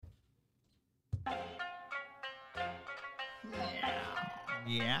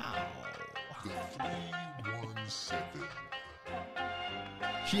Yeah. The 317.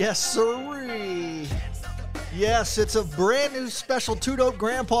 Yes, sirree. Yes, it's a brand new special Two Dope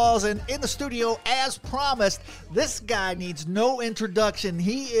Grandpas, and in the studio, as promised, this guy needs no introduction.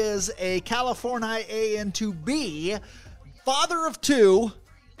 He is a California A&B, father of two,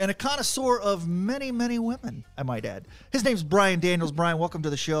 and a connoisseur of many, many women, I might add. His name's Brian Daniels. Brian, welcome to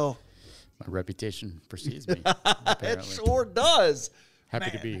the show. My reputation precedes me. It sure does.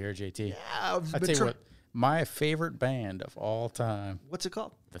 Happy to be here, JT. Yeah, I'll tell you what, my favorite band of all time. What's it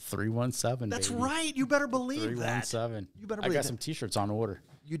called? The 317. That's baby. right. You better believe 317. You better I believe got that. some T-shirts on order.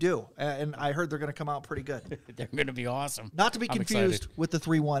 You do. And I heard they're going to come out pretty good. They're going to be awesome. Not to be I'm confused excited. with the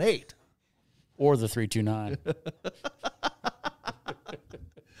 318. Or the 329.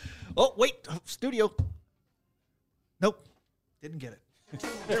 Oh, wait. Studio. Nope. Didn't get it.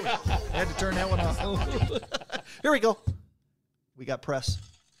 There we go. I had to turn that one off. Here we go. We got press.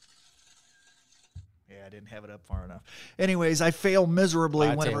 Yeah, I didn't have it up far enough. Anyways, I fail miserably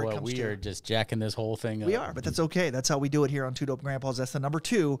I tell whenever you it what, comes we to are just jacking this whole thing up. We are, but that's okay. That's how we do it here on Two Dope Grandpas. That's the number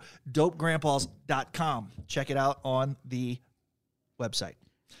 2, dopegrandpas.com. Check it out on the website.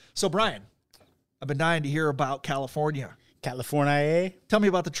 So, Brian, I've been dying to hear about California. California. Tell me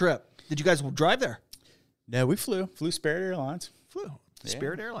about the trip. Did you guys drive there? No, we flew Spirit Airlines. Flew. Yeah.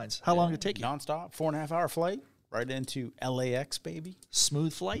 Spirit Airlines. How long did it take you? Nonstop, 4.5-hour flight right into LAX, baby.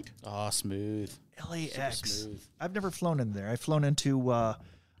 Smooth flight? Oh, smooth. LAX. Super smooth. I've never flown in there. I've flown into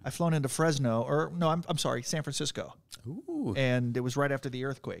Fresno, or no, I'm sorry, San Francisco. Ooh, And it was right after the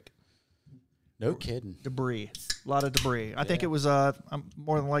earthquake. no kidding. Debris. A lot of debris. I think it was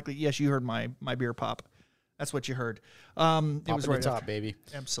more than likely, yes, you heard my beer pop. That's what you heard. It Pop was at right the top, after. baby.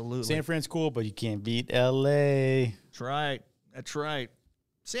 Absolutely. San Fran's cool, but you can't beat LA. That's right. That's right.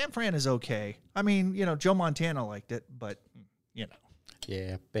 San Fran is okay. I mean, Joe Montana liked it, but,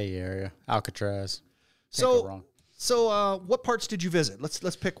 Yeah, Bay Area, Alcatraz. Can't go wrong. So what parts did you visit?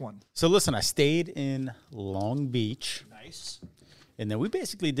 Let's pick one. So listen, I stayed in Long Beach, Nice. and then we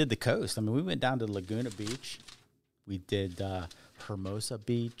basically did the coast. I mean, we went down to Laguna Beach. We did Hermosa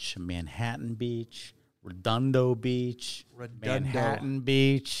Beach, Manhattan Beach, Redondo Beach, Manhattan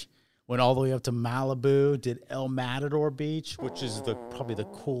Beach. Went all the way up to Malibu. Did El Matador Beach, which is probably the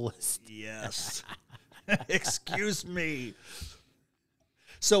coolest. Yes. Excuse me.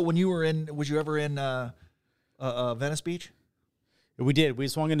 So when you were was you ever in Venice Beach? We did. We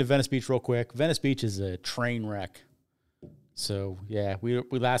swung into Venice Beach real quick. Venice Beach is a train wreck. So yeah, we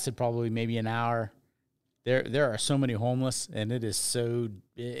lasted probably maybe an hour. There are so many homeless, and it's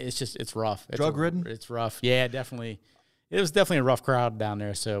rough. Drug ridden? It's rough. Yeah, definitely. It was definitely a rough crowd down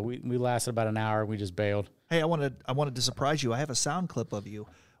there. So we lasted about an hour. We just bailed. Hey, I wanted to surprise you. I have a sound clip of you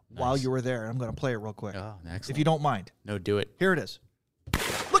while you were there. I'm going to play it real quick. Oh, excellent. If you don't mind. No, do it. Here it is.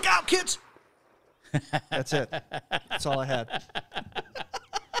 Look out, kids! That's it. That's all I had.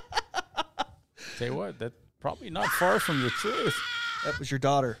 Tell you what, that's probably not far from the truth. That was your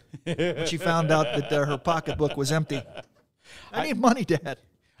daughter. When she found out that her pocketbook was empty. I need money, Dad.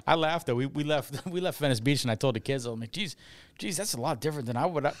 I laughed though. We left Venice Beach, and I told the kids, I'm like, geez, that's a lot different than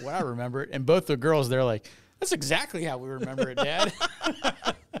what I remember it. And both the girls, they're like, that's exactly how we remember it, Dad.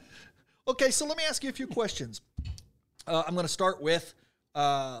 Okay, so let me ask you a few questions. I'm going to start with,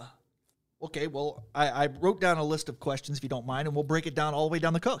 I wrote down a list of questions, if you don't mind, and we'll break it down all the way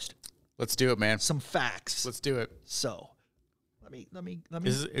down the coast. Let's do it, man. Some facts. Let's do it. So, let me.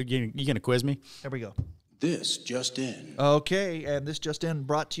 You gonna quiz me? There we go. This just in. Okay, and this just in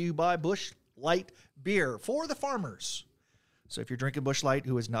brought to you by Busch Light Beer for the farmers. So if you're drinking Busch Light,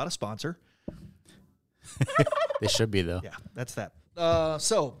 who is not a sponsor. They should be, though. Yeah, that's that.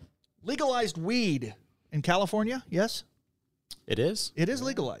 So, legalized weed in California, yes? It is? It is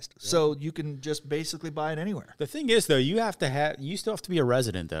legalized. Yeah. So you can just basically buy it anywhere. The thing is, though, you still have to be a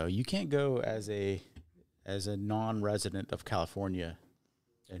resident, though. You can't go as a non-resident of California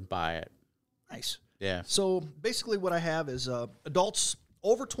and buy it. Nice. Yeah. So basically what I have is adults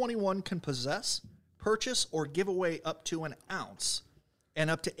over 21 can possess, purchase, or give away up to an ounce and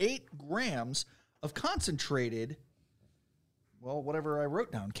up to 8 grams of concentrated, whatever I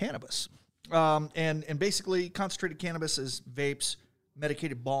wrote down, cannabis. And basically concentrated cannabis is vapes,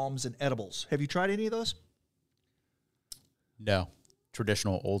 medicated balms, and edibles. Have you tried any of those? No.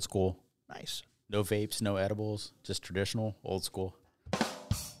 Traditional, old school. Nice. No vapes, no edibles, just traditional, old school.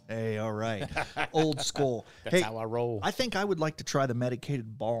 Hey, all right. Old school. That's how I roll. I think I would like to try the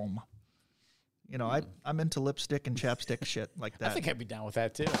medicated balm. I'm into lipstick and chapstick shit like that. I think I'd be down with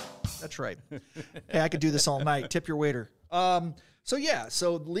that, too. That's right. Hey, I could do this all night. Tip your waiter.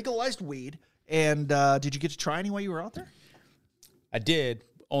 So legalized weed. And did you get to try any while you were out there? I did,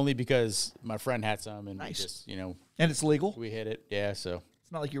 only because my friend had some, and Nice. we just, And it's legal. we hit it. Yeah, so.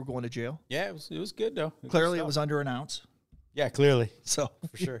 It's not like you were going to jail. Yeah, it was good, though. Clearly, it was under an ounce. Yeah, clearly. So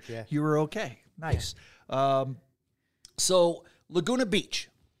For sure, yeah. you were okay. Nice. So Laguna Beach,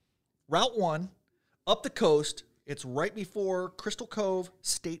 Route 1, up the coast. It's right before Crystal Cove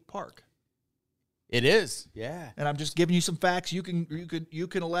State Park. It is, yeah. And I'm just giving you some facts. You can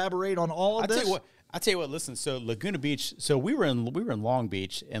elaborate on all of I'll this. tell you what. Listen, so Laguna Beach. So we were in Long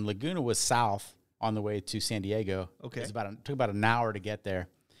Beach, and Laguna was south on the way to San Diego. Okay, it took about an hour to get there.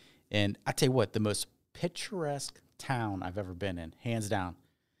 And I tell you what, the most picturesque town I've ever been in, hands down.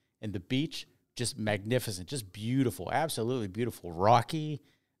 And the beach, just magnificent, just beautiful, absolutely beautiful, rocky.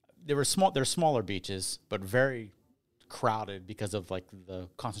 There's smaller beaches, but very crowded because of like the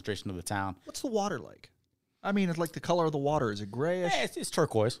concentration of the town. What's the water like? I mean, it's like the color of the water. Is it grayish? Yeah, it's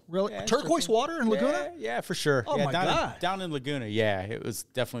turquoise. Really? Yeah, turquoise water in Laguna? Yeah, for sure. Oh, yeah, my down God. Down in Laguna, yeah, it was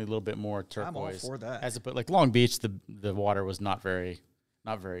definitely a little bit more turquoise. I'm all for that. As like Long Beach, the water was not very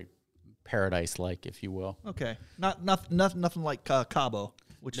paradise-like, if you will. Okay. Nothing like Cabo,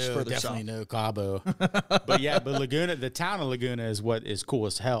 which is further definitely south. no Cabo. but Laguna, the town of Laguna is what is cool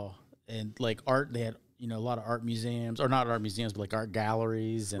as hell. And like art, they had a lot of art museums, or not art museums, but like art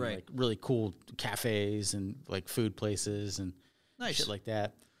galleries and Right. like really cool cafes and like food places and Nice. shit like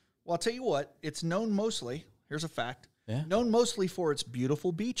that. Well, I'll tell you what. It's known mostly, here's a fact, Yeah. known mostly for its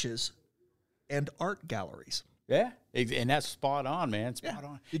beautiful beaches and art galleries. Yeah, and that's spot on, man. Spot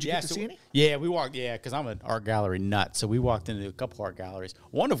on. Did you get to see any? Yeah, we walked. Yeah, because I'm an art gallery nut, so we walked into a couple art galleries.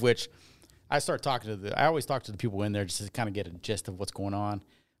 One of which, I always talk to the people in there just to kind of get a gist of what's going on.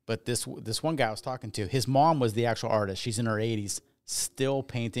 But this one guy I was talking to, his mom was the actual artist. She's in her 80s, still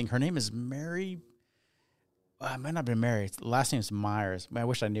painting. Her name is Mary. I might not have been Mary. The last name is Myers. Man, I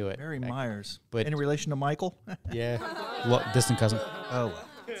wish I knew it. Mary Myers. but- Any relation to Michael? Yeah, distant cousin. Oh, well.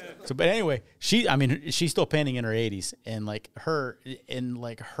 So, but anyway, she's still painting in her 80s, and like her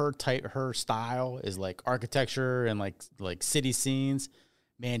style is like architecture and like city scenes.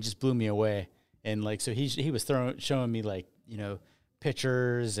 Man, just blew me away. And like, so he was showing me like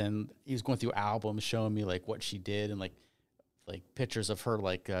pictures, and he was going through albums showing me like what she did and like pictures of her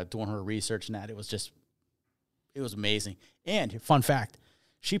like doing her research and that. It was amazing. And fun fact,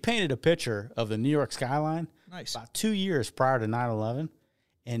 she painted a picture of the New York skyline Nice. about 2 years prior to 9/11.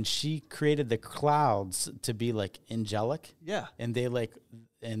 And she created the clouds to be like angelic. Yeah. And they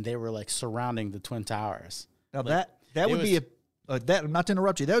were like surrounding the Twin Towers. Now Like, that it would be not to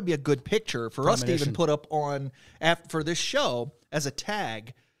interrupt you, that would be a good picture for us to even Premonition. put up on for this show as a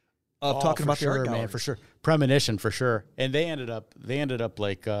tag of talking for about sure, the art man, galleries. for sure. Premonition for sure. And they ended up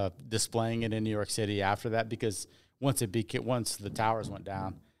like displaying it in New York City after that, because once the towers went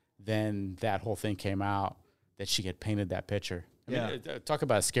down, then that whole thing came out that she had painted that picture. I mean, talk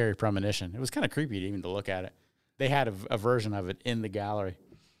about a scary premonition. It was kind of creepy even to look at it. They had a version of it in the gallery.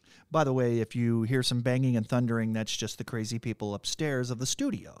 By the way, if you hear some banging and thundering, that's just the crazy people upstairs of the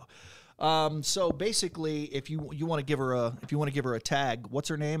studio. So basically, if you want to give her a tag, what's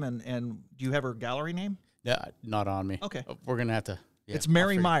her name, and do you have her gallery name? Yeah, not on me. Okay. We're gonna have to. Yeah, It's Mary I'll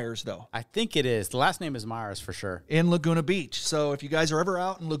figure- Myers, though, I think it is. The last name is Myers for sure. in Laguna Beach. So if you guys are ever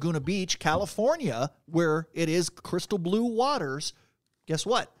out in Laguna Beach, California, where it is crystal blue waters, guess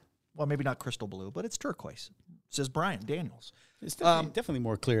what? Well, maybe not crystal blue, but it's turquoise, says Brian Daniels. It's definitely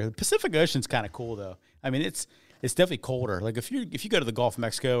more clear. The Pacific Ocean's kind of cool though. I mean, it's definitely colder. Like if you go to the Gulf of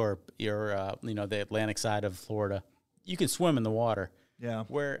Mexico or the Atlantic side of Florida, you can swim in the water. Yeah.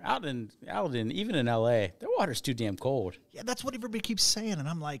 Where out in even in LA, the water's too damn cold. Yeah, that's what everybody keeps saying. And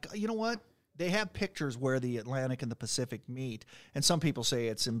I'm like, you know what? They have pictures where the Atlantic and the Pacific meet. And some people say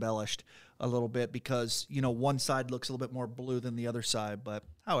it's embellished a little bit because, one side looks a little bit more blue than the other side. But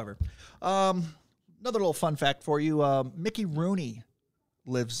however, another little fun fact for you. Mickey Rooney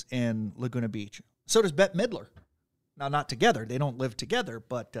lives in Laguna Beach. So does Bette Midler. Now, not together. They don't live together,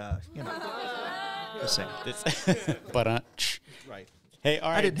 but, just saying. But Right. hey,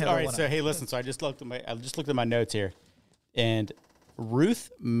 all right, didn't have all that right. one So up. hey, listen. So I just looked at my notes here, and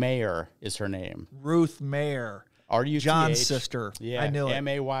Ruth Mayer is her name. Ruth Mayer. RUTH. John's sister. Yeah, I knew it.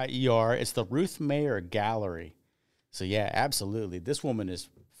 Mayer. It's the Ruth Mayer Gallery. So yeah, absolutely. This woman is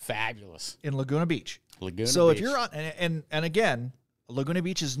fabulous. In Laguna Beach. Laguna So Beach. if you're on, and again, Laguna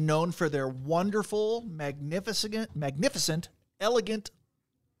Beach is known for their wonderful, magnificent, elegant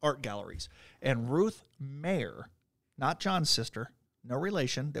art galleries. And Ruth Mayer, not John's sister, no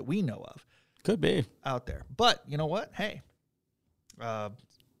relation that we know of, Could be. out there. But you know what? Hey, her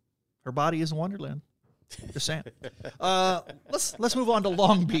body is a wonderland. Just saying. Let's move on to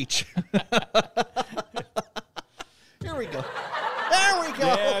Long Beach. Here we go.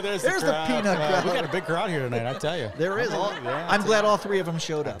 there's the peanut crowd. We got a big crowd here tonight, I tell you. There is. I'm glad all three of them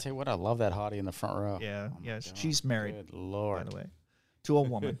showed up. I tell you what, I love that hottie in the front row. Yeah, yes. She's married, Good Lord. by the way, to a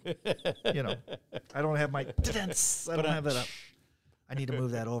woman. You know, I don't have my I don't have that up. I need to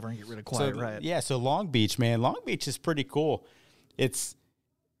move that over and get rid of Quiet Riot. Yeah, so Long Beach, man. Long Beach is pretty cool.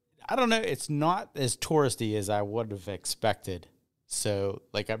 I don't know, it's not as touristy as I would have expected. So,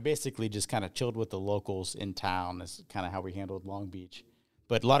 like, I basically just kind of chilled with the locals in town. That's kind of how we handled Long Beach.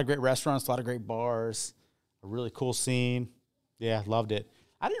 But a lot of great restaurants, a lot of great bars, a really cool scene. Yeah, loved it.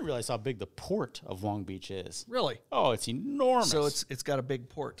 I didn't realize how big the port of Long Beach is. Really? Oh, it's enormous. So it's got a big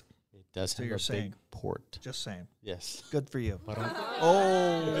port. It does have a big port. Just saying. Yes. Good for you.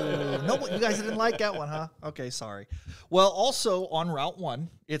 Oh, no, you guys didn't like that one, huh? Okay, sorry. Well, also on Route 1,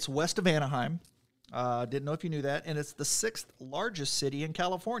 it's west of Anaheim. Didn't know if you knew that. And it's the 6th largest city in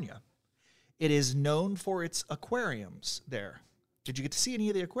California. It is known for its aquariums there. Did you get to see any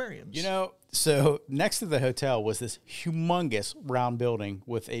of the aquariums? You know, so next to the hotel was this humongous round building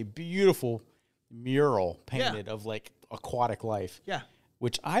with a beautiful mural painted of, like, aquatic life. Yeah.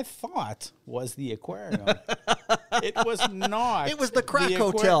 Which I thought was the aquarium. It was not. It was the crack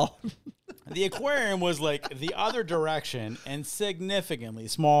hotel. The aquarium was like the other direction and significantly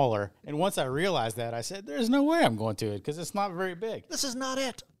smaller. And once I realized that, I said, there's no way I'm going to it because it's not very big. This is not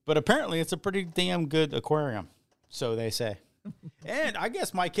it. But apparently it's a pretty damn good aquarium. So they say. And I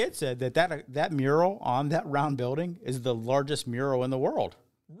guess my kid said that mural on that round building is the largest mural in the world.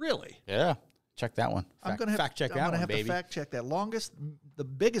 Really? Yeah. Check that one. I'm going to fact check that one, baby. to fact check that. The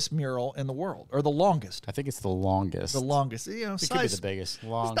biggest mural in the world, or the longest. I think it's the longest. The longest. You know, it size, could be the biggest. It's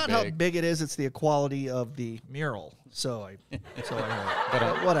not how big it is; it's the quality of the mural. So I heard.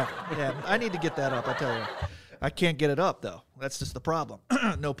 But whatever. Yeah, I need to get that up. I tell you, I can't get it up though. That's just the problem.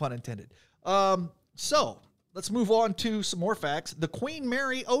 No pun intended. So let's move on to some more facts. The Queen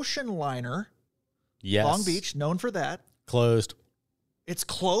Mary ocean liner, yes, Long Beach, known for that, closed. It's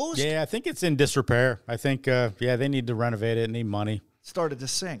closed? Yeah, I think it's in disrepair. I think, they need to renovate it and need money. Started to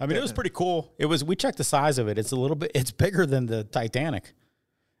sink. I mean, it was pretty cool. We checked the size of it. It's bigger than the Titanic.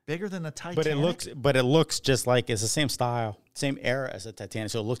 Bigger than the Titanic? But it looks just like, it's the same style, same era as the Titanic,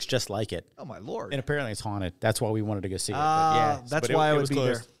 so it looks just like it. Oh, my Lord. And apparently it's haunted. That's why we wanted to go see it. That's why I would be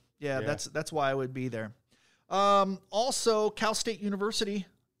closed. there. Yeah, that's why I would be there. Also, Cal State University,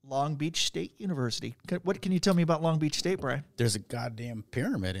 Long Beach State University. What can you tell me about Long Beach State, Brian? There's a goddamn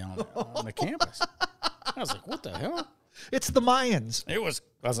pyramid on the campus. I was like, what the hell? It's the Mayans. I was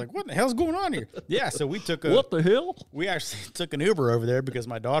like, what the hell's going on here? Yeah, so we took what the hell? We actually took an Uber over there because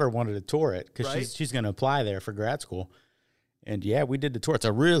my daughter wanted to tour it because she's going to apply there for grad school. And yeah, we did the tour. It's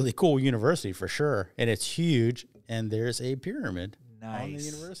a really cool university for sure. And it's huge. And there's a pyramid on the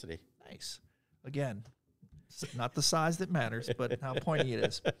university. Nice. Again, not the size that matters, but how pointy it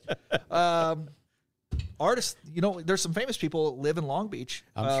is. Artists, there's some famous people that live in Long Beach.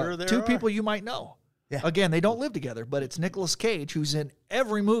 I'm sure there Two are. people you might know. Yeah. Again, they don't live together, but it's Nicolas Cage, who's in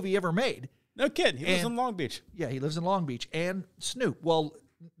every movie ever made. No kidding. He lives in Long Beach. Yeah, he lives in Long Beach. And Snoop. Well,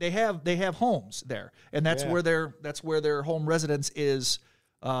 they have homes there, and that's where their home residence is.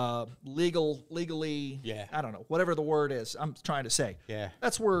 Legally, I don't know, whatever the word is I'm trying to say. Yeah.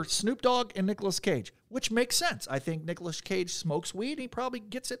 That's where Snoop Dogg and Nicolas Cage, which makes sense. I think Nicolas Cage smokes weed. He probably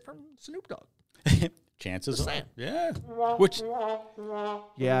gets it from Snoop Dogg. Chances are. Yeah.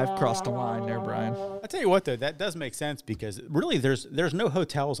 Yeah, I've crossed the line there, Brian. I tell you what, though, that does make sense because really there's no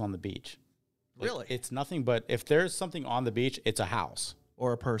hotels on the beach. Really? It's nothing but if there's something on the beach, it's a house.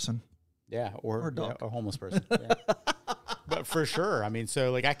 Or a person. Yeah, or a dog. Yeah, a homeless person. Yeah. But for sure, I mean,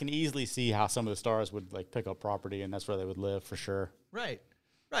 so like I can easily see how some of the stars would like pick up property, and that's where they would live for sure. Right.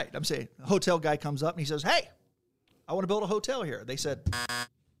 I'm saying a hotel guy comes up and he says, "Hey, I want to build a hotel here." They said,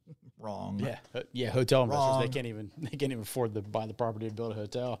 "Wrong." Yeah. Hotel investors they can't even afford to buy the property to build a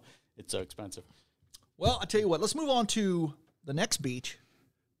hotel. It's so expensive. Well, I tell you what. Let's move on to the next beach,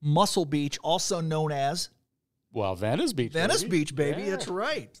 Muscle Beach, also known as. Well, Venice Beach. Venice Beach, baby. Yeah. That's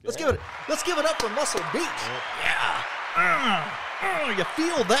right. Let's give it up for Muscle Beach. Yeah. You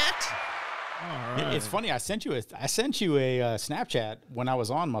feel that? All right. It's funny. I sent you a Snapchat when I was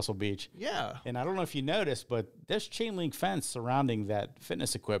on Muscle Beach. Yeah. And I don't know if you noticed, but there's chain link fence surrounding that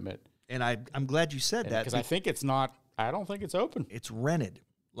fitness equipment. And I'm glad you said that because I think it's not. I don't think it's open. It's rented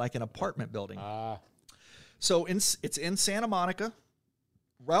like an apartment building. So it's in Santa Monica,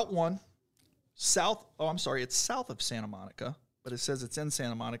 Route 1. It's south of Santa Monica, but it says it's in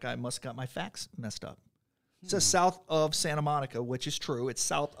Santa Monica. I must have got my facts messed up. It says south of Santa Monica, which is true. It's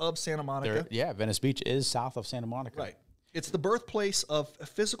south of Santa Monica. Venice Beach is south of Santa Monica. Right. It's the birthplace of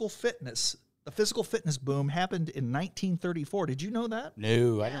physical fitness, the the physical fitness boom happened in 1934. Did you know that?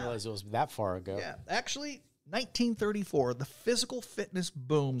 No, I didn't realize it was that far ago. Yeah, actually, 1934, the physical fitness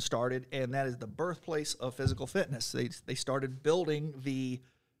boom started, and that is the birthplace of physical fitness. They started building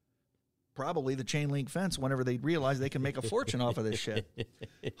probably the chain link fence whenever they realized they can make a fortune off of this shit.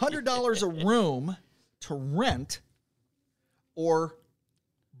 $100 a room to rent or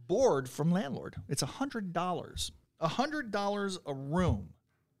board from landlord. It's $100. $100 a room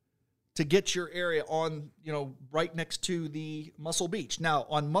to get your area on, right next to the Muscle Beach. Now,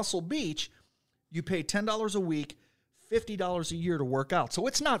 on Muscle Beach, you pay $10 a week, $50 a year to work out. So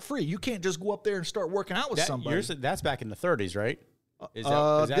it's not free. You can't just go up there and start working out with somebody. That's back in the 30s, right? Is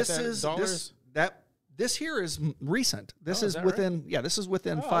that this here is recent. This is within right? This is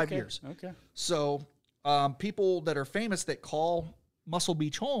within 5 years. Okay. So people that are famous that call Muscle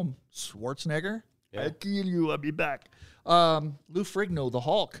Beach home, Schwarzenegger, I kill you, I'll be back. Lou Ferrigno, the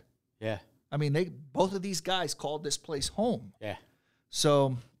Hulk. Yeah. I mean, both of these guys called this place home. Yeah.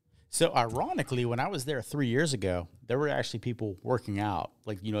 So ironically, when I was there 3 years ago, there were actually people working out,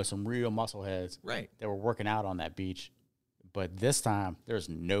 like, some real muscle heads. Right. That were working out on that beach. But this time, there's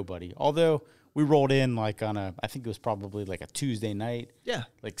nobody. Although we rolled in I think it was probably like a Tuesday night. Yeah.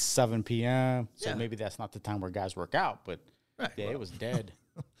 Like 7 p.m. So maybe that's not the time where guys work out, but it was dead.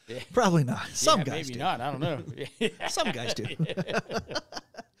 Yeah. Probably not. Some guys maybe do. not. I don't know. Some guys do.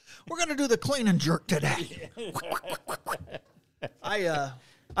 We're going to do the clean and jerk today.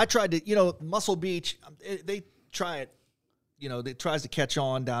 I tried to, Muscle Beach, they try it, it tries to catch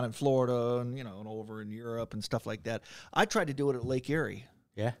on down in Florida and, and over in Europe and stuff like that. I tried to do it at Lake Erie.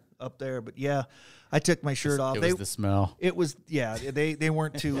 Yeah. Up there, but I took my shirt off. It was the smell. It was, they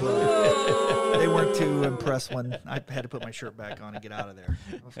weren't too, they weren't too impressed when I had to put my shirt back on and get out of there.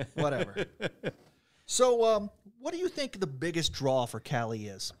 Whatever. So, what do you think the biggest draw for Cali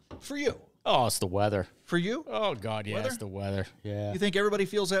is for you? Oh, it's the weather. For you? Oh, God, yeah, it's the weather. Yeah. You think everybody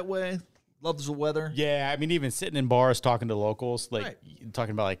feels that way? Loves the weather? Yeah, I mean, even sitting in bars talking to locals, Right.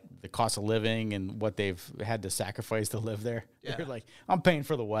 talking about, the cost of living and what they've had to sacrifice to live there. Yeah. They're like, I'm paying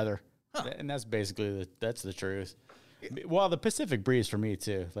for the weather. Huh. And that's basically, that's the truth. Well, the Pacific breeze for me,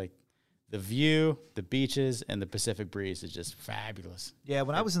 too. Like, the view, the beaches, and the Pacific breeze is just fabulous. Yeah,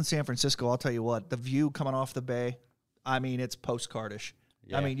 when I was in San Francisco, I'll tell you what, the view coming off the bay, I mean, it's postcardish.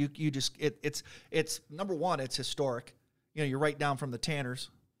 Yeah. I mean, you just, it's number one, it's historic. You're right down from the Tanners.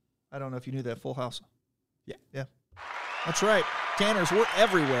 I don't know if you knew that. Full House. Yeah. Yeah. That's right. Tanners, we're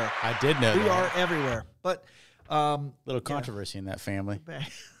everywhere. I did know we that. are everywhere. But little controversy in that family.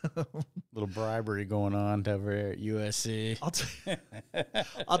 Little bribery going on over here at USC.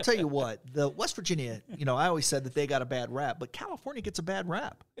 I'll tell you what, the West Virginia, I always said that they got a bad rap, but California gets a bad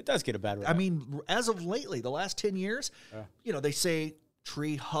rap. It does get a bad rap. I mean, as of lately, the last 10 years, they say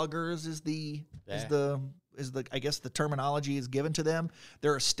tree huggers is the I guess the terminology is given to them.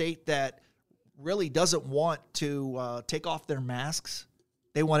 They're a state that really doesn't want to take off their masks.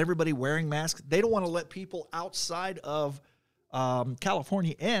 They want everybody wearing masks. They don't want to let people outside of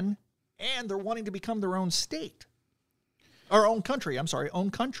California in, and they're wanting to become their own state. Or own country. I'm sorry,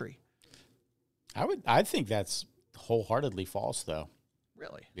 own country. I think that's wholeheartedly false, though.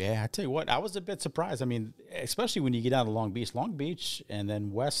 Really? Yeah, I tell you what, I was a bit surprised. I mean, especially when you get out of Long Beach, and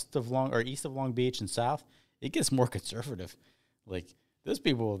then east of Long Beach and south, it gets more conservative. Like, those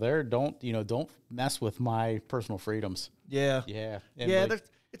people there don't mess with my personal freedoms. Yeah. Yeah. And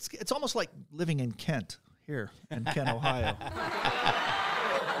it's almost like living in Kent here in Kent, Ohio.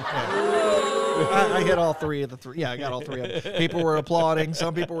 I hit all three of the three. Yeah, I got all three of them. People were applauding.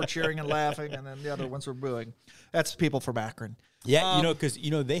 Some people were cheering and laughing, and then the other ones were booing. That's people from Akron. Yeah, because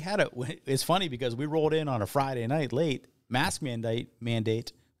they had it's funny because we rolled in on a Friday night late. Mask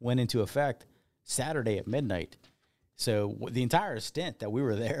mandate went into effect Saturday at midnight. So the entire stint that we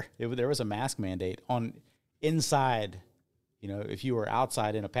were there, there was a mask mandate on inside. If you were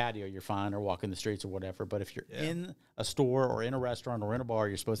outside in a patio, you're fine, or walking the streets or whatever. But if you're in a store or in a restaurant or in a bar,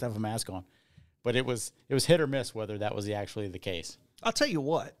 you're supposed to have a mask on. But it was hit or miss whether that was actually the case. I'll tell you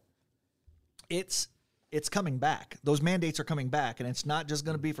what, it's coming back. Those mandates are coming back, and it's not just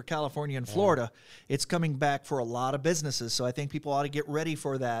going to be for California and Florida. It's coming back for a lot of businesses. So I think people ought to get ready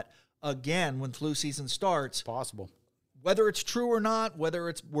for that again when flu season starts. It's possible. Whether it's true or not,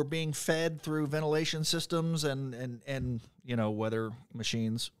 whether we're being fed through ventilation systems and weather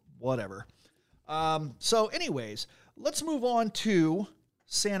machines, whatever. So anyways, let's move on to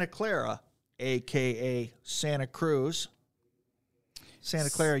Santa Clara, a.k.a. Santa Cruz. Santa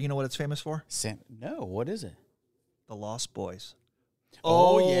Clara, you know what it's famous for? No, what is it? The Lost Boys.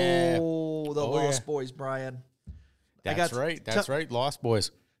 Oh yeah. The Lost Boys, Brian. That's right. Lost Boys.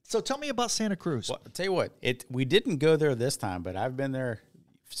 So tell me about Santa Cruz. Well, I'll tell you what, we didn't go there this time, but I've been there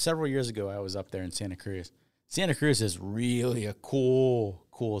several years ago. I was up there in Santa Cruz. Santa Cruz is really a cool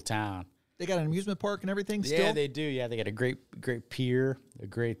town. They got an amusement park and everything still? Yeah, they do. Yeah, they got a great pier, a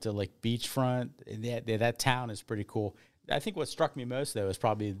great like beachfront. That town is pretty cool. I think what struck me most, though, is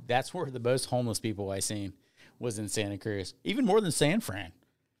probably that's where the most homeless people I seen was in Santa Cruz, even more than San Fran.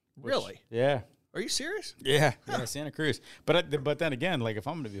 Really? Yeah. Are you serious? Yeah, yeah, Santa Cruz. But then again, like if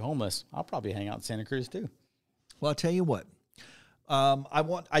I'm going to be homeless, I'll probably hang out in Santa Cruz too. Well, I'll tell you what.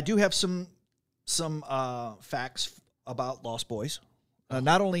 I do have some facts about Lost Boys.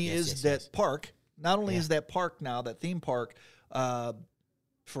 Not only is that park now, that theme park,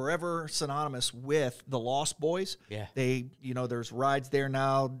 forever synonymous with the Lost Boys. Yeah. There's rides there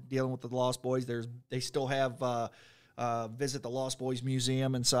now dealing with the Lost Boys. They still have visit the Lost Boys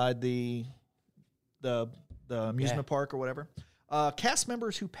Museum inside the amusement park or whatever. Cast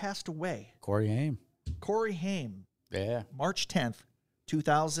members who passed away. Corey Haim. Yeah. March 10th,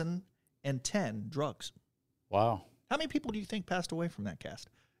 2010, drugs. Wow. How many people do you think passed away from that cast?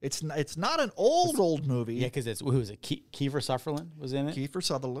 It's not an old movie. Yeah, because who was it? Kiefer Sutherland was in it. Kiefer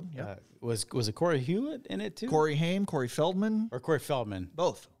Sutherland. Yeah. Was it Corey Hewitt in it too? Corey Haim, Corey Feldman, or Corey Feldman?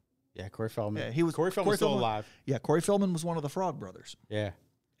 Both. Yeah, Corey Feldman. Yeah, he was. Corey Feldman was still alive. Yeah, Corey Feldman was one of the Frog Brothers. Yeah.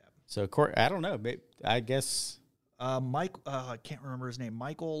 So Corey, I don't know. I guess Mike. I can't remember his name.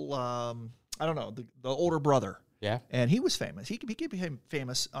 Michael. I don't know, the older brother. Yeah. And he was famous. He became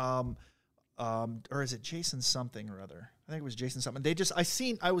famous. Or is it Jason something or other? I think it was Jason something.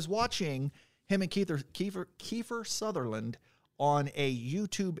 I was watching him and Kiefer Sutherland on a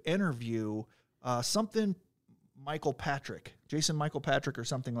YouTube interview. Jason Michael Patrick or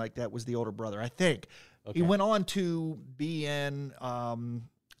something like that was the older brother, I think. Okay. He went on to be in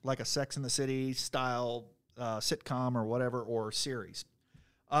like a Sex and the City style sitcom or whatever, or series.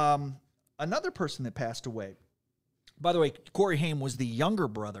 Another person that passed away, by the way, Corey Haim was the younger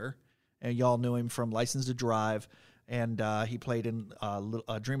brother, and y'all knew him from License to Drive, and he played in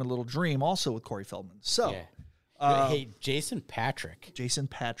Dream a Little Dream, also with Corey Feldman. So, hey, Jason Patrick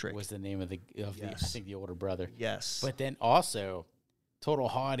was the name of the I think the older brother. Yes, but then also total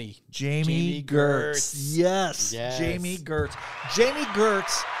hottie Jamie Gertz. Yes, Jamie Gertz. Jamie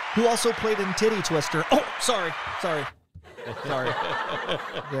Gertz, who also played in Titty Twister. Oh, sorry.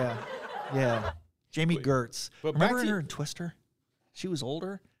 Yeah. Jamie Gertz. But remember her in Twister? She was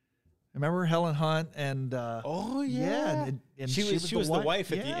older. Remember Helen Hunt and and she was the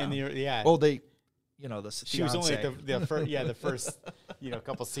wife at the end. Oh, she was only at the first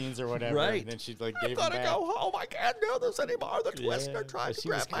couple scenes or whatever. Right. And then she gave him back. I gotta go home. I can't do this anymore. The Twister tried to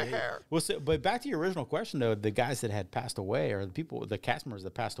grab my hair. Well, but back to your original question though, the guys that had passed away, or the cast members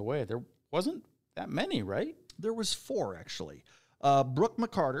that passed away, there wasn't that many, right? There was 4 actually. Brooke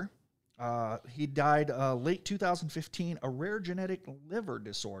McCarter. He died late 2015, a rare genetic liver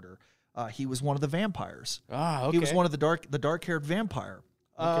disorder. He was one of the vampires. Ah, okay. He was one of the dark-haired vampire.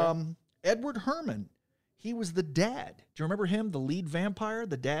 Okay. Edward Herman, he was the dad. Do you remember him, the lead vampire,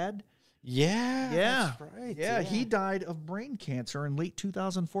 the dad? Yeah, that's right. Yeah, he died of brain cancer in late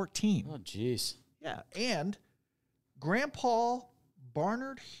 2014. Oh, jeez. Yeah, and Grandpa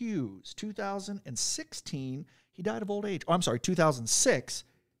Barnard Hughes, 2016, he died of old age. Oh, I'm sorry, 2006.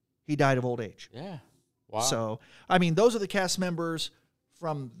 He died of old age. Yeah. Wow. So, I mean, those are the cast members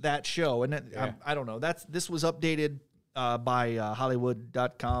from that show. And I don't know. This was updated by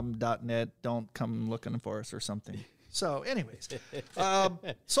Hollywood.com.net. Don't come looking for us or something. So, anyways.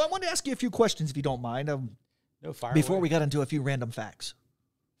 So I wanted to ask you a few questions, if you don't mind. No, fire before away. We got into a few random facts.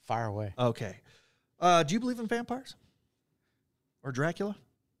 Fire away. Okay. Do you believe in vampires? Or Dracula?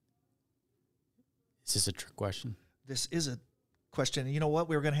 Is this a trick question? This is a question. You know what?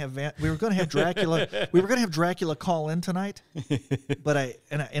 We were going to have Dracula. We were going to have Dracula call in tonight, but I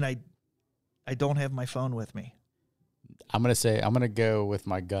don't have my phone with me. I'm going to go with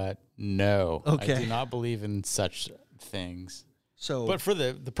my gut. No. Okay. I do not believe in such things. So, but for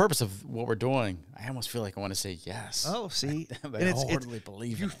the purpose of what we're doing, I almost feel like I want to say yes. Oh, see, but I wholeheartedly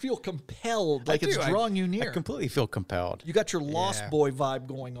believe you it. feel compelled, like it's drawing you near. I completely feel compelled. You got your Lost Boy vibe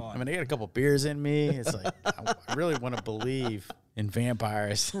going on. I mean, I got a couple beers in me. It's like I really want to believe in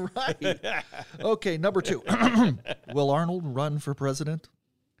vampires. Right. Okay, number 2. Will Arnold run for president?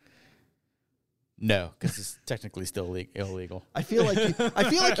 No, because it's technically still illegal. I feel like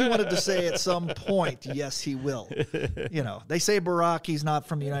you wanted to say at some point, yes, he will. You know, they say Barack, he's not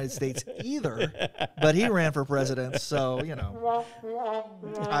from the United States either, but he ran for president, so, you know,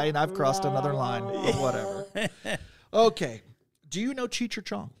 I've crossed another line, whatever. Okay, do you know Cheech or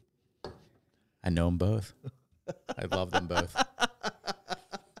Chong? I know them both. I love them both.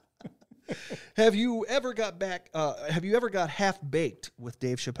 Have you ever got half baked with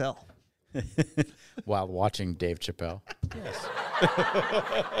Dave Chappelle? While watching Dave Chappelle. Yes.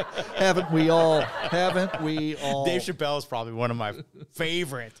 Haven't we all? Haven't we all? Dave Chappelle is probably one of my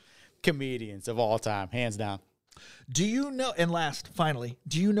favorite comedians of all time, hands down. Do you know, and finally,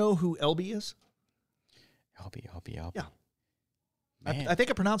 do you know who LB is? LB. Yeah. Man. I think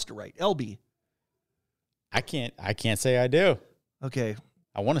I pronounced it right. LB. I can't say I do. Okay.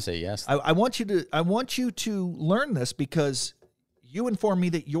 I want to say yes. I want you to learn this because you informed me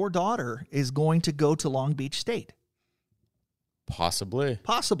that your daughter is going to go to Long Beach State. Possibly.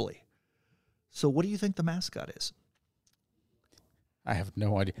 So what do you think the mascot is? I have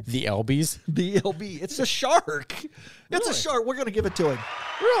no idea. The Elbies? The LB. It's a shark. It's a shark. We're going to give it to him.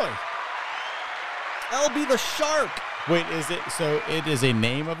 Really? LB the shark. Wait, it is a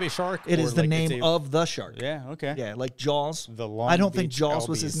name of a shark? It or is the like name of the shark. Yeah, okay. Yeah, like Jaws. The Long I don't think Beach Jaws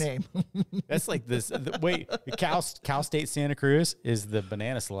was his Elbies. name. That's like this. Cal State Santa Cruz is the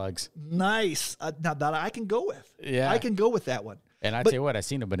banana slugs. Nice. Now that I can go with. Yeah. I can go with that one. And I tell you what, I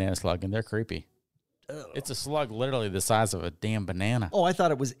seen a banana slug and they're creepy. It's a slug literally the size of a damn banana. Oh, I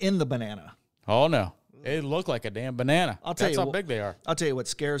thought it was in the banana. Oh, no. It looked like a damn banana. I'll tell That's you how what- big they are. I'll tell you what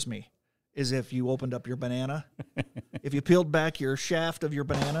scares me is if you opened up your banana, if you peeled back your shaft of your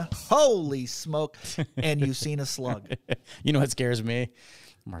banana, holy smoke, and you seen a slug. You know what scares me?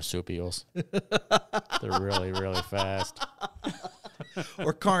 Marsupials. They're really, really fast.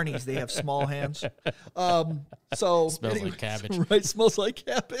 Or carnies, they have small hands. So Smells like cabbage. Right, smells like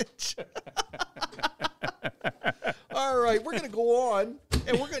cabbage. All right, we're gonna go on,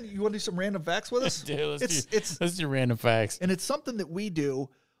 and you want to do some random facts with us? Dude, It's let's do random facts. and it's something that we do,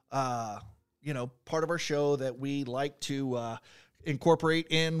 part of our show that we like to incorporate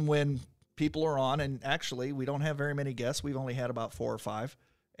in when people are on. And actually, we don't have very many guests. We've only had about 4 or 5,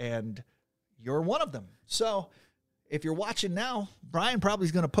 and you're one of them. So if you're watching now, Brian probably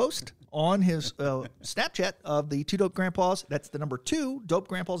is going to post on his Snapchat of the 2 Dope Grandpas. That's the number 2,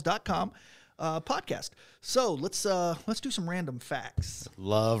 dopegrandpas.com podcast. So let's do some random facts.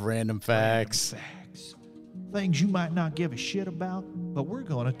 Love random facts. Things you might not give a shit about, but we're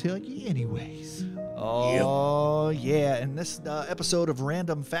going to tell you anyways. Oh, yeah. And this episode of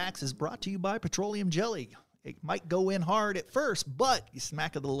Random Facts is brought to you by Petroleum Jelly. It might go in hard at first, but you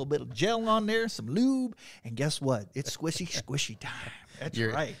smack a little bit of gel on there, some lube, and guess what? It's squishy time. That's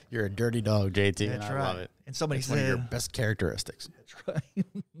right. You're a dirty dog, JT, That's and I right. love it. And somebody It's one of your said, best characteristics. that's right.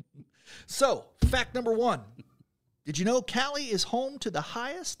 So, fact number 1. Did you know Cali is home to the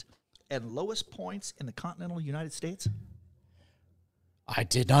highest and lowest points in the continental United States? I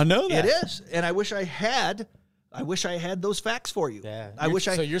did not know that. It is, and I wish I had those facts for you. Yeah.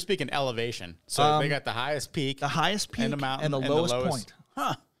 So you're speaking elevation. So they got the highest peak, the highest peak and the mountain, and the lowest point.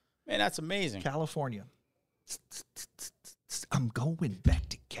 Huh. Man, that's amazing. California. I'm going back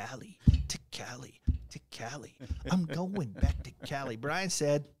to Cali, to Cali, to Cali. I'm going back to Cali. Brian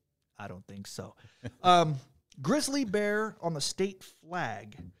said, I don't think so. Grizzly bear on the state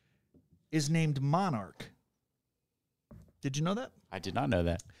flag is named Monarch. Did you know that? I did not know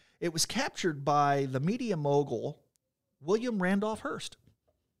that. It was captured by the media mogul William Randolph Hearst.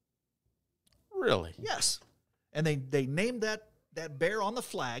 Really? Yes. And they named that bear on the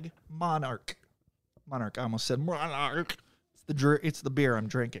flag Monarch. Monarch. I almost said Monarch. It's the beer I'm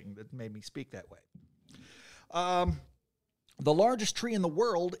drinking that made me speak that way. The largest tree in the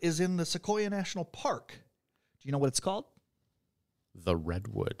world is in the Sequoia National Park. Do you know what it's called? The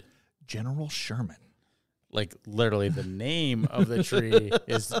redwood. General Sherman. Like literally the name of the tree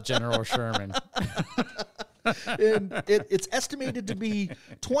is General Sherman. And it's estimated to be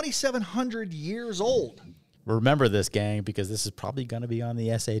 2,700 years old. Remember this, gang, because this is probably going to be on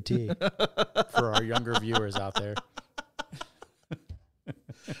the SAT for our younger viewers out there.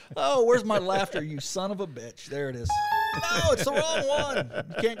 Oh, where's my laughter, you son of a bitch? There it is. No, it's the wrong one.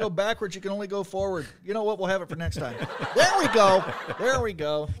 You can't go backwards. You can only go forward. You know what? We'll have it for next time. There we go. There we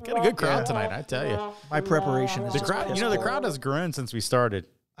go. Got a good crowd tonight, I tell you. My preparation is The crowd, the crowd has grown since we started.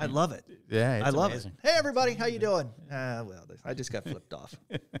 I love it. Yeah, it's I love amazing. it. Hey, everybody. How you doing? Well, I just got flipped off.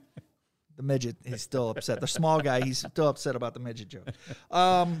 The midget, he's still upset. The small guy, he's still upset about the midget joke.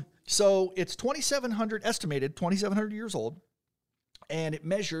 So it's 2,700, estimated 2,700 years old, and it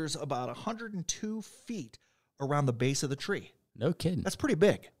measures about 102 feet around the base of the tree. No kidding. That's pretty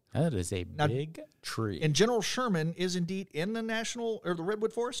big. That is a big tree. And General Sherman is indeed in the the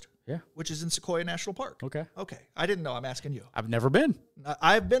Redwood Forest. Yeah. Which is in Sequoia National Park. Okay. Okay. I didn't know. I'm asking you. I've never been.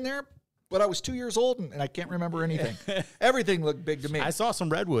 I've been there, but I was 2 years old and I can't remember anything. Everything looked big to me. I saw some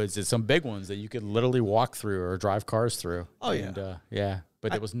redwoods, some big ones that you could literally walk through or drive cars through. Oh, yeah. And, yeah.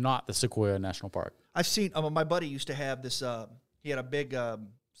 but it was not the Sequoia National Park. I've seen. My buddy used to have this. He had a big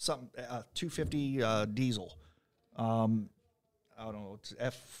 250 diesel. I don't know. It's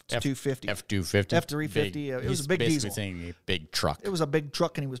F250. F250. F350. It was a big basically diesel. saying a big truck. It was a big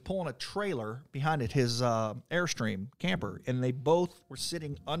truck, and he was pulling a trailer behind it, his Airstream camper, and they both were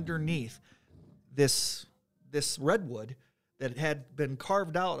sitting underneath this redwood that had been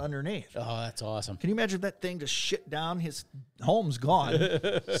carved out underneath. Oh, that's awesome. Can you imagine if that thing just shit down? His home's gone.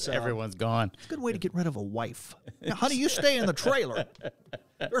 So, Everyone's gone. it's a good way to get rid of a wife. Now, honey, you stay in the trailer.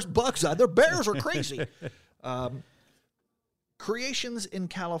 There's bugs out there. Bears are crazy. Creations in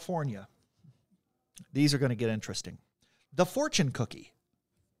California. These are going to get interesting. The fortune cookie.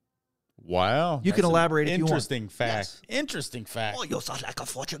 Wow. You can elaborate if you want. Interesting fact. Yes. Interesting fact. Oh, you sound like a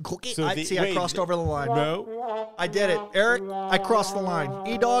fortune cookie. So I wait, crossed over the line. No. I did it. Eric, I crossed the line.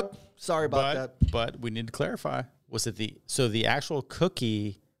 E-Dog, sorry about that. But we need to clarify. Was it the actual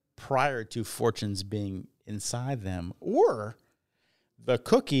cookie prior to fortunes being inside them, or the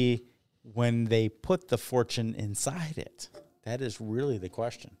cookie when they put the fortune inside it? That is really the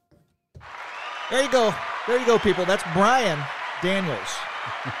question. There you go. There you go, people. That's Brian Daniels.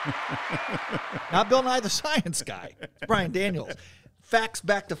 Not Bill Nye the Science Guy. It's Brian Daniels. Facts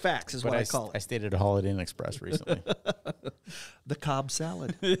back to facts is what I call I it. stayed at a Holiday Inn Express recently. The Cobb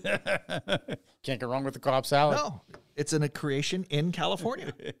salad. Can't go wrong with the Cobb salad. No, it's a creation in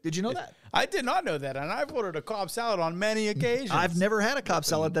California. Did you know that? I did not know that, and I've ordered a Cobb salad on many occasions. I've never had a Cobb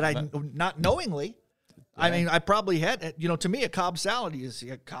salad that I, not knowingly. I mean, I probably had, to me, a Cobb salad is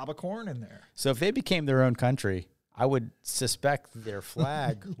a cob of corn in there. So if they became their own country, I would suspect their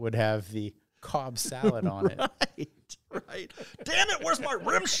flag would have the Cobb salad on it. Right. Damn it, where's my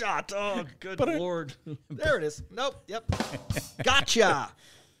rim shot? Oh, good Lord. There it is. Nope. Yep. Gotcha.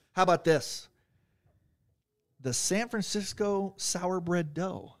 How about this? The San Francisco sour bread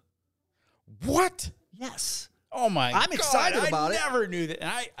dough. What? Yes. Oh my God. I'm excited about it. I never knew that. And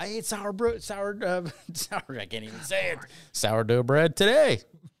I ate I can't even say it. Sourdough bread today.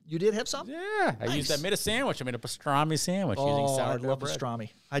 You did have some? Yeah. Nice. I made a sandwich. I made a pastrami sandwich using sourdough I love bread. pastrami.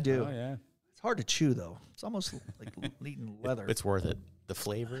 I do. Oh, yeah. It's hard to chew, though. It's almost like eating leather. It's worth it. The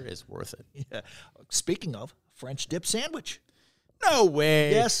flavor is worth it. Yeah. Speaking of, French dip sandwich. No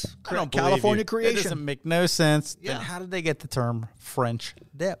way. Yes. I don't California believe you. creation. It doesn't make no sense. Yeah. Then how did they get the term French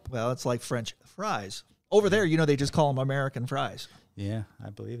dip? Well, it's like French fries. Over there, they just call them American fries. Yeah, I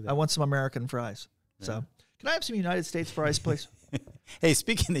believe that. I want some American fries. Yeah. So, can I have some United States fries, please? Hey,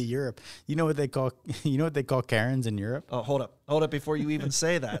 speaking of Europe, you know what they call Karens in Europe? Oh, hold up before you even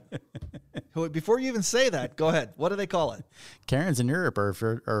say that. Before you even say that, go ahead. What do they call it? Karens in Europe are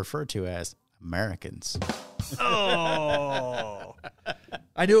referred to as Americans. Oh,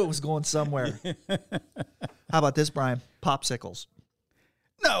 I knew it was going somewhere. How about this, Brian? Popsicles.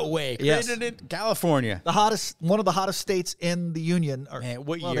 No way. Yes. Created in California. One of the hottest states in the union. Man,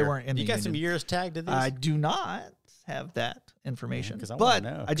 what year? They weren't in the you got union. some years tagged to these? I do not have that information, 'cause I but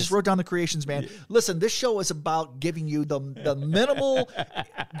wanna know, I just wrote down the creations, man. Listen, this show is about giving you the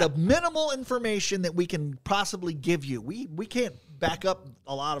minimal information that we can possibly give you. We can't back up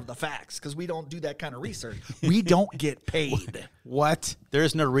a lot of the facts because we don't do that kind of research. We don't get paid. What?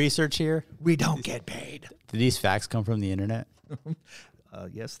 There's no research here? We don't get paid. Did these facts come from the internet?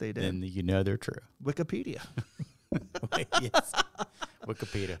 Yes, they did. Then you know they're true. Wikipedia. Yes.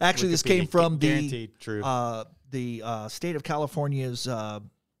 Wikipedia. Actually, this came from guaranteed true. the state of California's,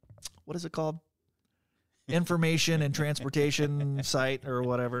 what is it called? Information and Transportation site or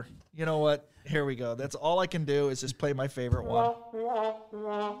whatever. You know what? Here we go. That's all I can do is just play my favorite one.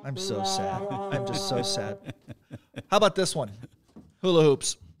 I'm so sad. I'm just so sad. How about this one? Hula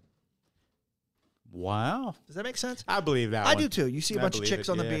hoops. Wow. Does that make sense? I believe that I one. do too. You see a I bunch of believe chicks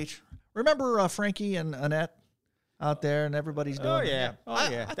it, on the yeah. beach. Remember Frankie and Annette out there and everybody's doing Oh, it? yeah. Oh, I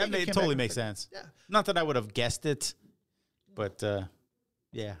yeah. think That it came totally back makes with it. sense. Yeah. Not that I would have guessed it, but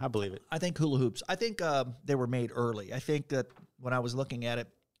yeah, I believe it. I think hula hoops. I think they were made early. I think that when I was looking at it,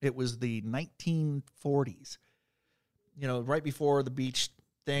 it was the 1940s. Right before the beach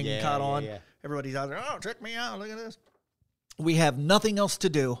thing caught on. Yeah. Everybody's out there. Oh, check me out! Look at this. We have nothing else to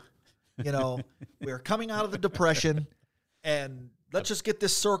do. We're coming out of the Depression, and let's just get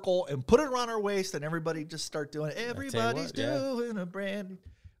this circle and put it around our waist, and everybody just start doing it. Everybody's doing a brand.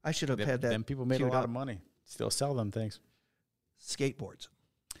 I should have had that. Then people made a queued lot up. of money. Still sell them things. Skateboards.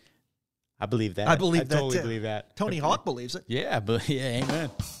 I believe that. I believe that totally too. believe that. Tony Hawk believes it. Yeah, but yeah,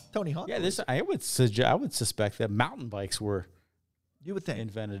 amen. Tony Hawk. Yeah, believes I would suspect that mountain bikes were it. You would think.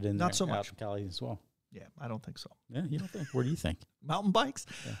 invented in Not so out much. in Cali as well. Yeah, I don't think so. Yeah, you don't think? Where do you think? Mountain bikes?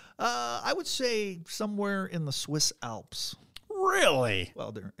 I would say somewhere in the Swiss Alps. Really?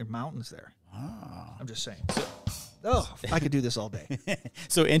 Well, there are mountains there. Oh. I'm just saying. Oh, I could do this all day.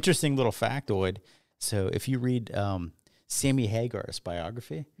 So interesting little factoid. So if you read Sammy Hagar's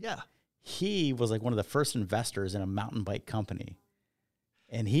biography, Yeah. he was like one of the first investors in a mountain bike company.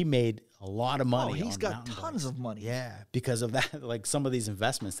 And he made a lot of money. Oh, he's on got mountain tons bikes. of money. Yeah, because of that, like some of these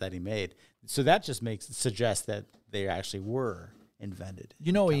investments that he made. So that just suggests that they actually were invented.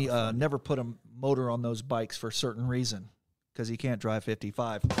 You know, he never put a motor on those bikes for a certain reason, because he can't drive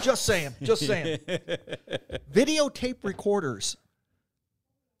 55. Just saying. Just saying. Videotape recorders.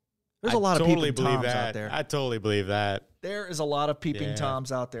 There's a lot of peeping Toms out there. I totally believe that. There is a lot of peeping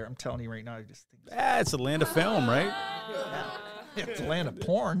Toms out there. I'm telling you right now. I just think It's a land of film, right? it's a land of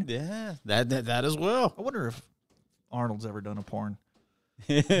porn. Yeah, that as well. I wonder if Arnold's ever done a porn.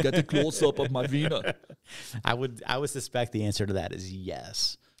 Got the close up of my Vina. I would suspect the answer to that is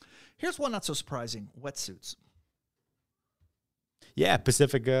yes. Here's one not so surprising: wetsuits. Yeah,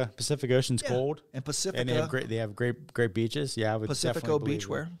 Pacific Ocean's cold, And Pacifica. and they have great beaches. Yeah, I would Pacifico definitely believe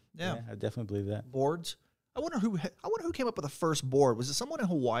beachwear. that. Yeah. I definitely believe that. Boards. I wonder who came up with the first board. Was it someone in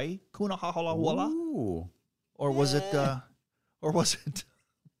Hawaii, Kunahahalawala, Ooh, or was it?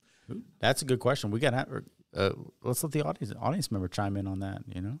 that's a good question. We got let's let the audience member chime in on that.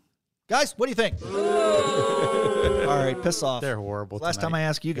 You know, Guys, what do you think? All right, piss off. they're horrible. Last time I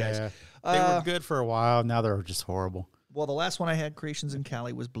asked you guys. Yeah. They were good for a while. Now they're just horrible. Well, the last one I had, Creations in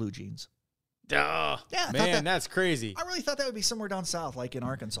Cali, was blue jeans. Yeah, man, that's crazy. I really thought that would be somewhere down south, like in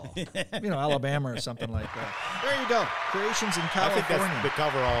Arkansas. Alabama or something like that. There you go. Creations in I California. think that's the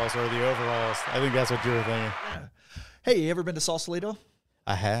coveralls or the overalls. I think that's what you were thinking. Yeah. Hey, you ever been to Sausalito?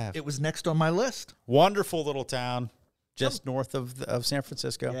 I have. It was next on my list. Wonderful little town, just north of San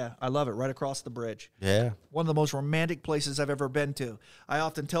Francisco. Yeah, I love it. Right across the bridge. Yeah. One of the most romantic places I've ever been to. I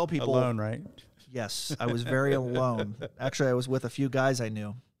often tell people. Alone, right? Yes, I was very alone. Actually, I was with a few guys I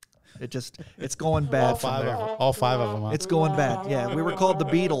knew. It's going bad. All five of them. Huh? It's going bad. Yeah, we were called the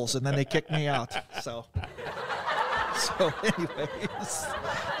Beatles, and then they kicked me out. So anyways,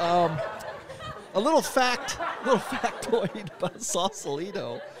 a little factoid about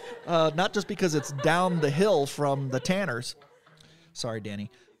Sausalito. Not just because it's down the hill from the Tanners. Sorry, Danny.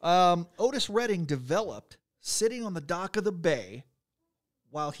 Otis Redding developed sitting on the dock of the bay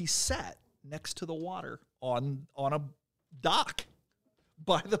while he sat next to the water on a dock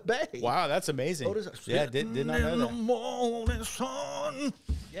by the bay. Wow, that's amazing. Did not know that. Morning sun.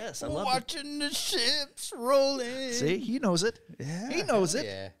 Yes, I love Watching the ships rolling. See, he knows it. Yeah, he knows it.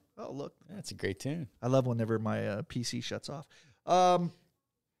 Yeah, Oh, look. that's a great tune. I love whenever my PC shuts off.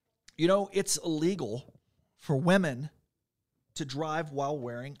 It's illegal for women to drive while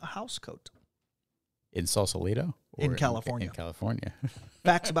wearing a house coat. In Sausalito? Or In California. In California.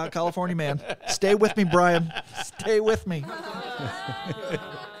 Facts about California, man. Stay with me, Brian. Stay with me.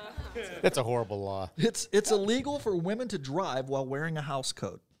 That's a horrible law. It's illegal for women to drive while wearing a house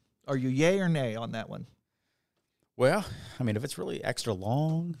coat. Are you yay or nay on that one? Well, I mean, if it's really extra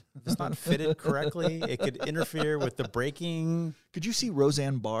long, if it's not fitted correctly, it could interfere with the braking. Could you see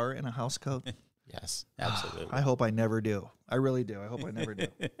Roseanne Barr in a house coat? Yes, absolutely. I hope I never do. I really do. I hope I never do.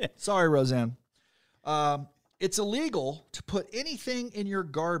 Sorry, Roseanne. It's illegal to put anything in your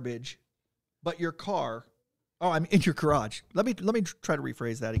garbage but your car. Oh, I'm in your garage. Let me try to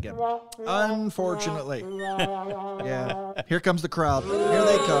rephrase that again. Unfortunately. Yeah. Here comes the crowd. Here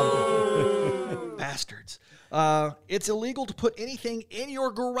they come. Bastards. It's illegal to put anything in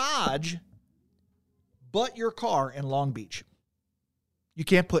your garage but your car in Long Beach. You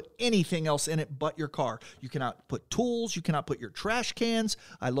can't put anything else in it but your car. You cannot put tools. You cannot put your trash cans.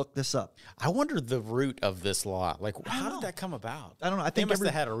 I looked this up. I wonder the root of this law. Like, how did that come about? I don't know. I They think must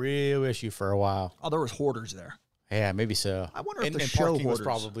have had a real issue for a while. there was hoarders there. Yeah, maybe so. I wonder if and the and show parking was hoarders-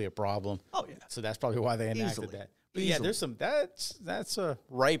 probably a problem. Oh, yeah. So that's probably why they enacted Easily. that. But yeah, there's some that's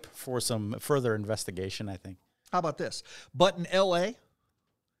ripe for some further investigation, I think. How about this? But in L.A.,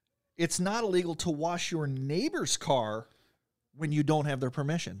 it's not illegal to wash your neighbor's car when you don't have their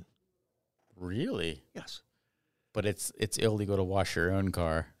permission. Really? Yes. But it's illegal to wash your own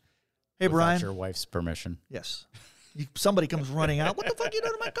car. Hey, without Brian. your wife's permission. Yes. Somebody comes running out. What the fuck you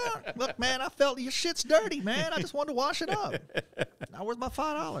doing to my car? Look, man, I felt your shit's dirty, man. I just wanted to wash it up. Now where's my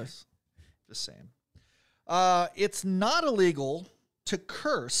 $5? Just saying. It's not illegal to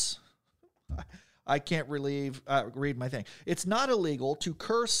curse. I can't read my thing. It's not illegal to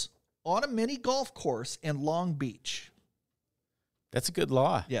curse on a mini golf course in Long Beach. That's a good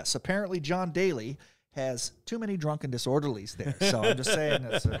law. Yes, apparently John Daly has too many drunken disorderlies there. So I'm just saying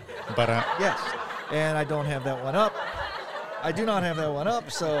that's But yes. And I don't have that one up. I do not have that one up,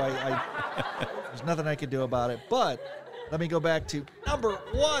 so I there's nothing I can do about it. But Let me go back to number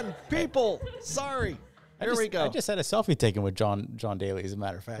 1, people. Sorry. Here we go. I just had a selfie taken with John Daly, as a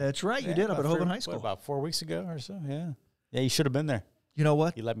matter of fact. That's right. You did up at Hovind High School. About 4 weeks ago or so, yeah. Yeah, you should have been there. You know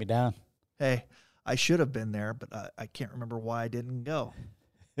what? You let me down. Hey, I should have been there, but I can't remember why I didn't go.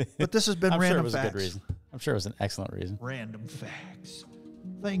 But this has been Random Facts. I'm sure it was a good reason. I'm sure it was an excellent reason. Random Facts.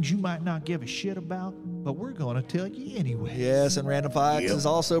 Things you might not give a shit about, but we're going to tell you anyway. Yes, and Random Facts is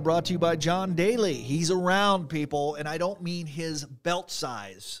also brought to you by John Daly. He's around, people, and I don't mean his belt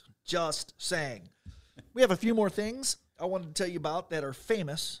size. Just saying. We have a few more things I wanted to tell you about that are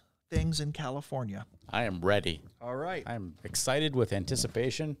famous things in California. I am ready. All right. I'm excited with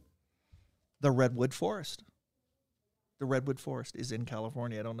anticipation. The Redwood Forest. The Redwood Forest is in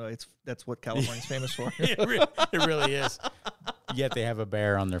California. I don't know. That's what California's famous for. It really is. Yet they have a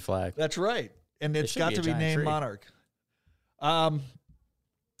bear on their flag. That's right. And it's got to be named Monarch.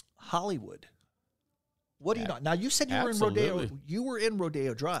 Hollywood. What do you know? Now, you said you were in Rodeo. You were in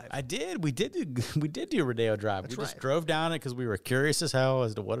Rodeo Drive. I did. We did do Rodeo Drive. We just drove down it because we were curious as hell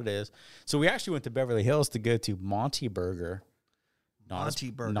as to what it is. So we actually went to Beverly Hills to go to Monty Burger.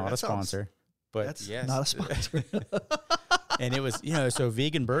 Monty Burger. Not a sponsor. But that's yes. Not a sponsor. And it was, so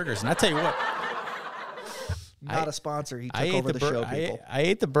vegan burgers. And I tell you what. Not a sponsor. He took over the show, people. I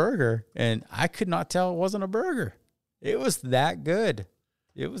ate the burger, and I could not tell it wasn't a burger. It was that good.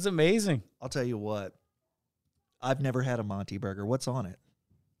 It was amazing. I'll tell you what. I've never had a Monty Burger. What's on it?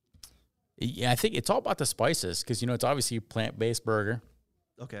 Yeah, I think it's all about the spices because, it's obviously a plant-based burger.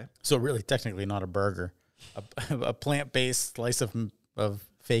 Okay. So really technically not a burger. A plant-based slice of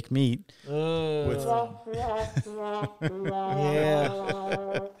fake meat. Yeah.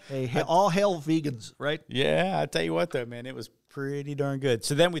 Hey, all hail vegans, right? Yeah, I tell you what, though, man, it was pretty darn good.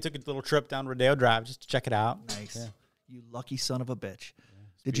 So then we took a little trip down Rodeo Drive just to check it out. Nice. Yeah. You lucky son of a bitch.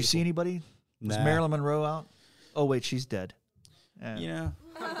 Did you see anybody? Was Nah. Marilyn Monroe out? Oh, wait, she's dead.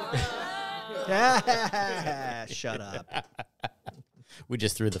 Shut up. We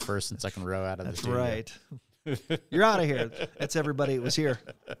just threw the first and second row out of the studio. That's right. You're out of here. That's everybody that was here.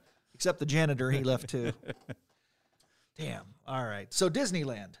 Except the janitor, he left too. Damn. All right. So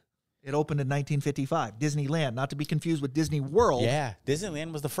Disneyland. It opened in 1955. Disneyland, not to be confused with Disney World. Yeah.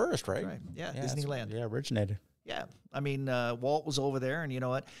 Disneyland was the first, right? Right. Yeah, Disneyland. Yeah, originated. Yeah. I mean, Walt was over there, and you know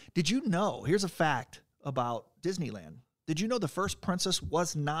what? Did you know? Here's a fact about Disneyland. Did you know the first princess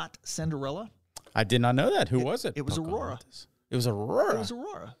was not Cinderella? I did not know that. Who was it? It was Aurora. It was Aurora? It was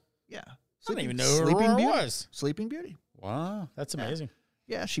Aurora. Yeah. I didn't even know who Aurora was. Sleeping Beauty. Wow, that's amazing.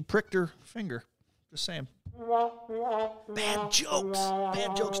 Yeah, she pricked her finger. Just saying. Bad jokes.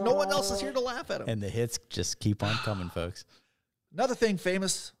 Bad jokes. No one else is here to laugh at them. And the hits just keep on coming, folks. Another thing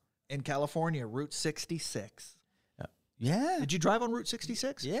famous in California, Route 66. Yeah. Did you drive on Route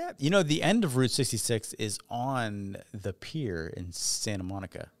 66? Yeah. The end of Route 66 is on the pier in Santa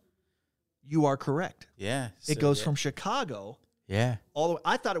Monica. You are correct. Yeah. It goes from Chicago. Yeah. All the way,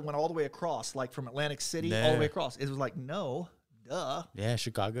 I thought it went all the way across, like from Atlantic City all the way across. It was like, no, duh. Yeah,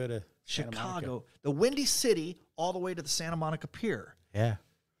 Chicago to Chicago. Santa Monica. The Windy City all the way to the Santa Monica Pier. Yeah.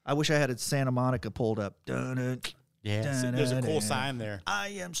 I wish I had Santa Monica pulled up. Dun-dun, yeah. dun-dun, There's a cool sign there. I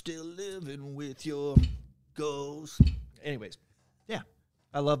am still living with your ghost. Anyways, yeah.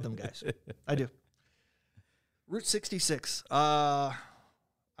 I love them guys. I do. Route 66.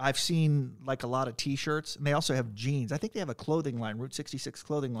 I've seen like a lot of T-shirts, and they also have jeans. I think they have a clothing line, Route 66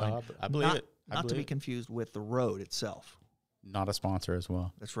 clothing line. I believe it. Not to be confused with the road itself. Not a sponsor as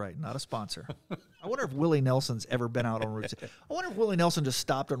well. That's right, not a sponsor. I wonder if Willie Nelson's ever been out on Route 66. I wonder if Willie Nelson just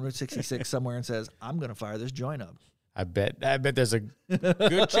stopped on Route 66 somewhere and says, I'm going to fire this joint up. I bet there's a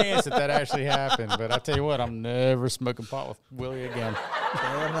good chance that actually happened. But I tell you what, I'm never smoking pot with Willie again.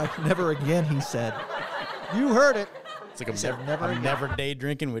 Never again, he said. You heard it. It's like I'm never day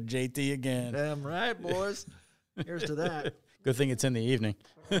drinking with JT again. Damn right, boys. Here's to that. Good thing it's in the evening.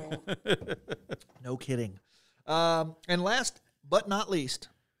 No kidding. And last but not least,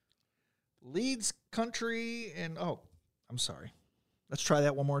 Leeds Country and I'm sorry. Let's try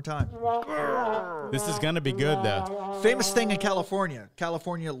that one more time. This is going to be good, though. Famous thing in California.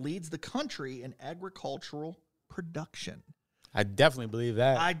 California leads the country in agricultural production. I definitely believe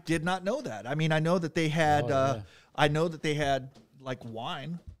that. I did not know that. I mean, I know that they had, like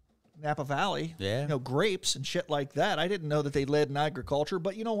wine, Napa Valley, grapes and shit like that. I didn't know that they led in agriculture,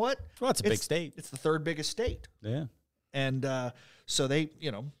 but you know what? Well, it's a big state. It's the third biggest state. Yeah. And so they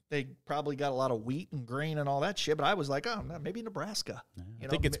probably got a lot of wheat and grain and all that shit. But I was like, maybe Nebraska. I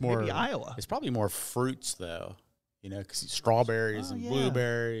think it's more maybe Iowa. It's probably more fruits though, because strawberries and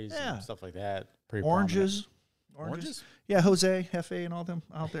blueberries and stuff like that. Pretty oranges. prominent. Oranges? Yeah, Jose, Hefe, and all them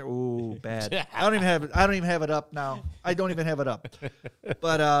out there. Ooh, bad. I don't even have it up now. I don't even have it up.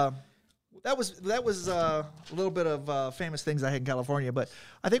 But that was a little bit of famous things I had in California. But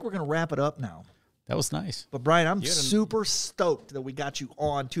I think we're gonna wrap it up now. That was nice. But Brian, I'm super stoked that we got you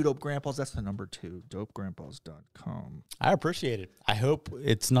on Two Dope Grandpas. That's the number 2, dopegrandpas.com. I appreciate it. I hope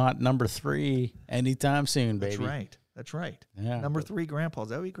it's not number 3 anytime soon, baby. That's right. Yeah, number 3 grandpas.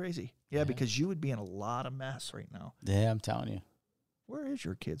 That would be crazy. Yeah, because you would be in a lot of mess right now. Yeah, I'm telling you. Where is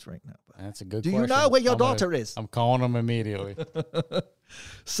your kids right now? That's a good question. question. Do you know where your daughter is? I'm calling them immediately.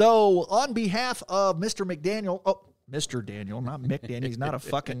 So, on behalf of Mr. McDaniel, Mr. Daniel, not Mick Daniel. He's not a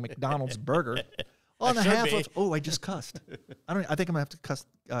fucking McDonald's burger. On behalf of, I just cussed. I think I'm gonna have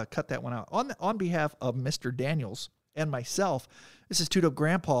to cut that one out. On behalf of Mr. Daniels and myself, this is Two Dope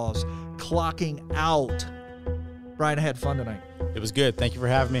Grandpas clocking out. Brian, I had fun tonight. It was good. Thank you for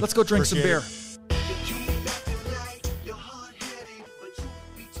having me. Let's go drink some beer.